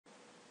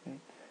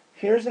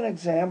Here's an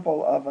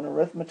example of an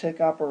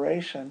arithmetic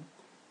operation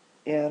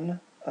in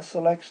a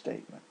select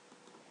statement.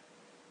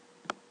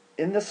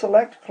 In the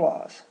select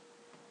clause,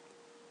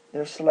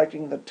 they're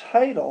selecting the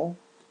title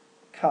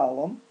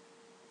column,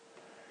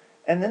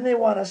 and then they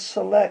want to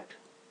select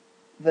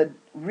the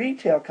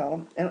retail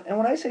column. And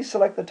when I say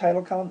select the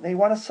title column, they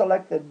want to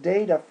select the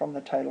data from the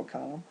title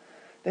column.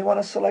 They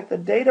want to select the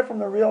data from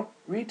the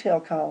retail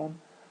column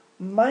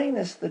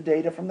minus the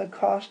data from the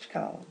cost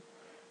column.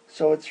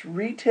 So it's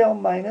retail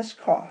minus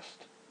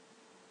cost.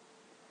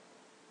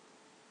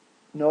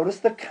 Notice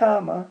the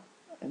comma.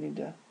 I need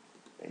to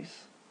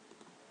space.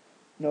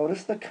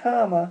 Notice the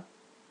comma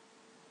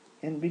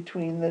in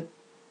between the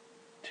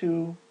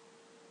two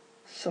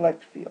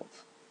select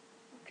fields,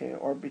 okay,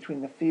 or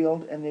between the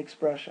field and the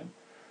expression.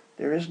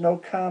 There is no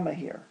comma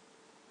here.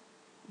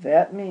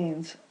 That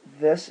means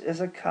this is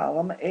a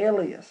column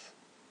alias.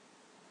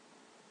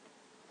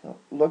 So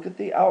look at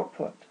the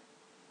output.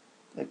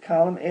 The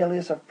column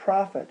alias of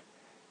profit,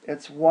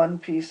 it's one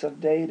piece of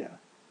data.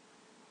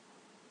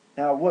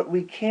 Now what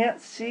we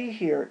can't see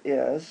here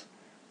is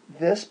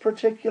this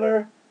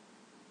particular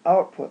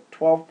output,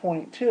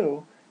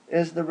 12.2,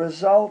 is the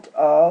result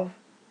of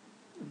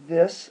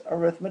this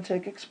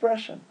arithmetic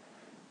expression.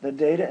 The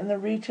data in the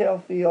retail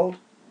field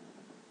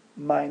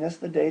minus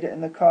the data in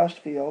the cost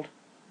field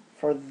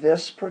for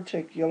this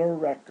particular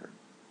record.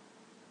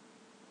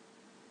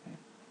 Okay.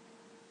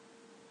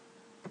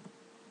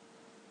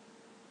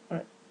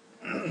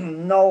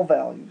 Null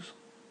values.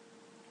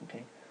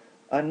 Okay.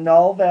 A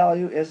null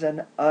value is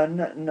an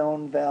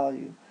unknown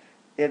value.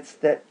 It's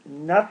that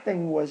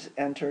nothing was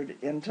entered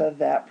into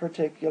that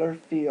particular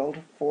field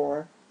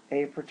for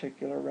a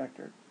particular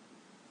record.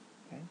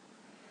 Okay.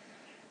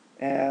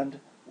 And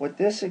what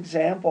this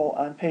example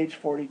on page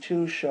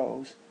 42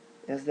 shows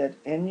is that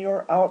in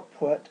your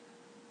output,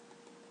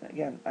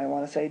 again, I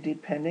want to say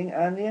depending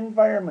on the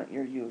environment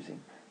you're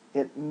using,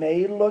 it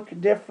may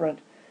look different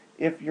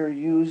if you're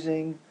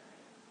using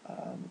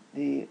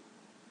the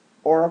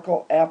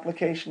Oracle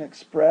Application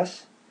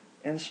Express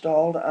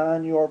installed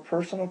on your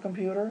personal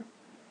computer.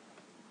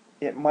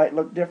 It might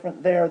look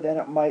different there than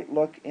it might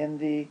look in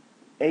the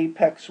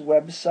Apex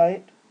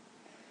website.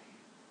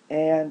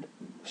 And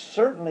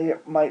certainly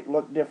it might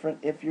look different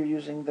if you're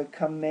using the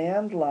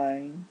command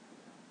line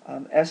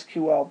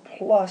SQL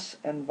Plus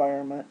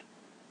environment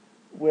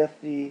with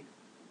the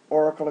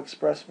Oracle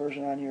Express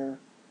version on your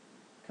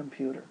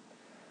computer.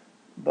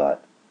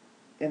 But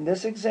in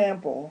this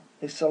example,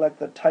 they select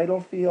the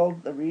title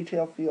field, the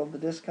retail field, the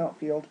discount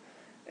field,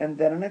 and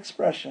then an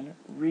expression,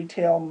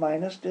 retail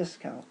minus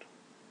discount.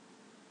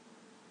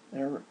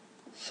 They're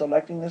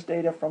selecting this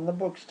data from the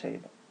books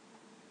table.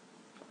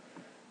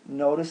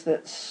 Notice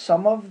that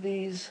some of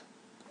these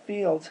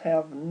fields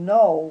have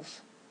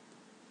nulls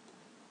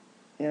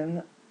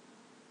in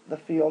the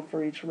field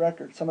for each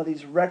record. Some of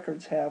these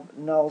records have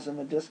nulls in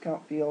the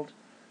discount field,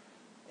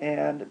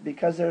 and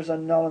because there's a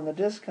null in the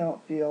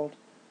discount field,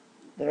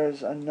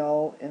 there's a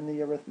null in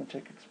the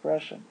arithmetic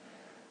expression.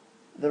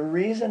 The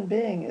reason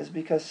being is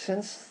because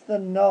since the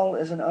null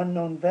is an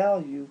unknown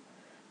value,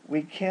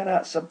 we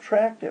cannot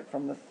subtract it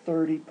from the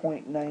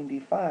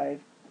 30.95.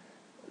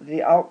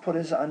 The output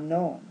is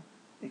unknown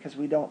because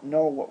we don't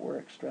know what we're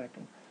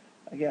extracting.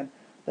 Again,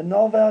 the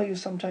null value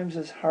sometimes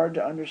is hard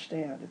to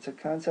understand. It's a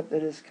concept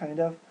that is kind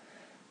of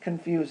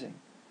confusing.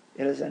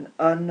 It is an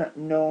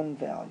unknown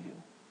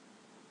value.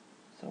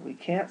 So we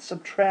can't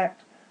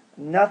subtract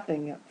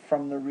nothing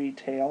from the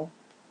retail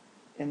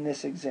in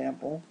this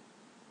example.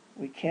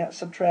 We can't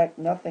subtract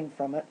nothing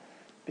from it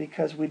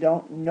because we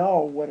don't know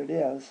what it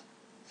is.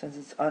 Since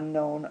it's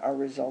unknown, our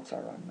results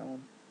are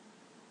unknown.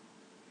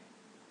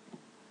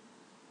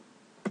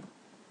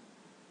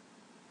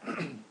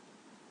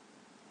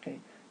 Okay,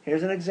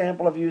 here's an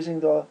example of using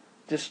the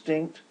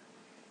distinct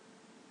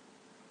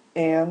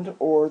and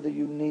or the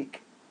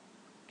unique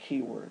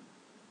keyword.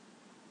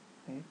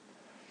 Okay.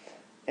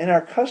 In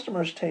our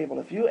customers table,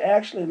 if you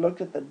actually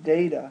looked at the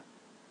data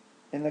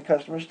in the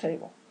customers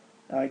table,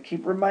 now I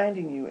keep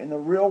reminding you, in the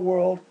real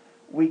world,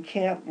 we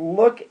can't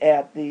look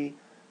at the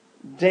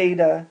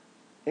data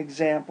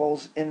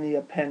examples in the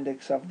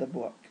appendix of the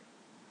book.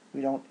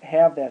 We don't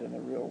have that in the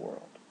real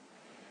world.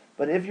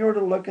 But if you were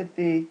to look at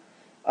the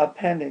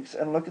appendix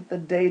and look at the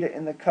data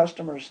in the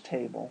customers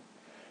table,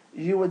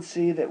 you would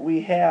see that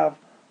we have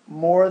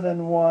more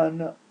than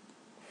one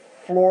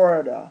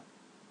Florida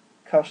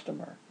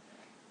customer.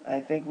 I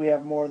think we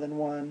have more than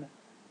one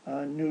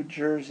New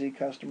Jersey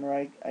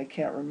customer. I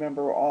can't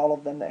remember all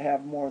of them that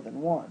have more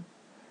than one.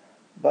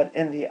 But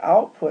in the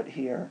output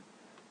here,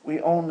 we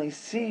only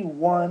see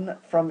one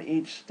from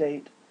each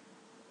state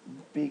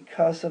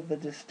because of the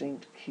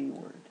distinct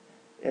keyword.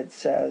 It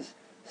says,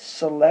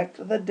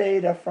 select the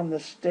data from the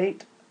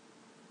state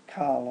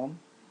column,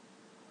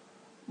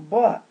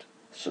 but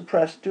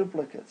suppress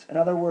duplicates. In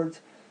other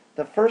words,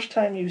 the first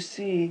time you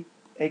see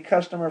a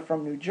customer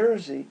from New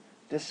Jersey,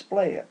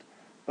 display it.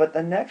 But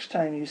the next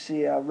time you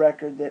see a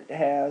record that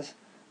has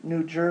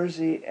New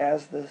Jersey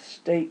as the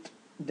state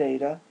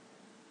data,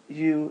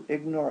 you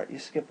ignore it, you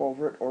skip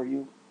over it, or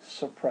you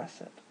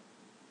suppress it.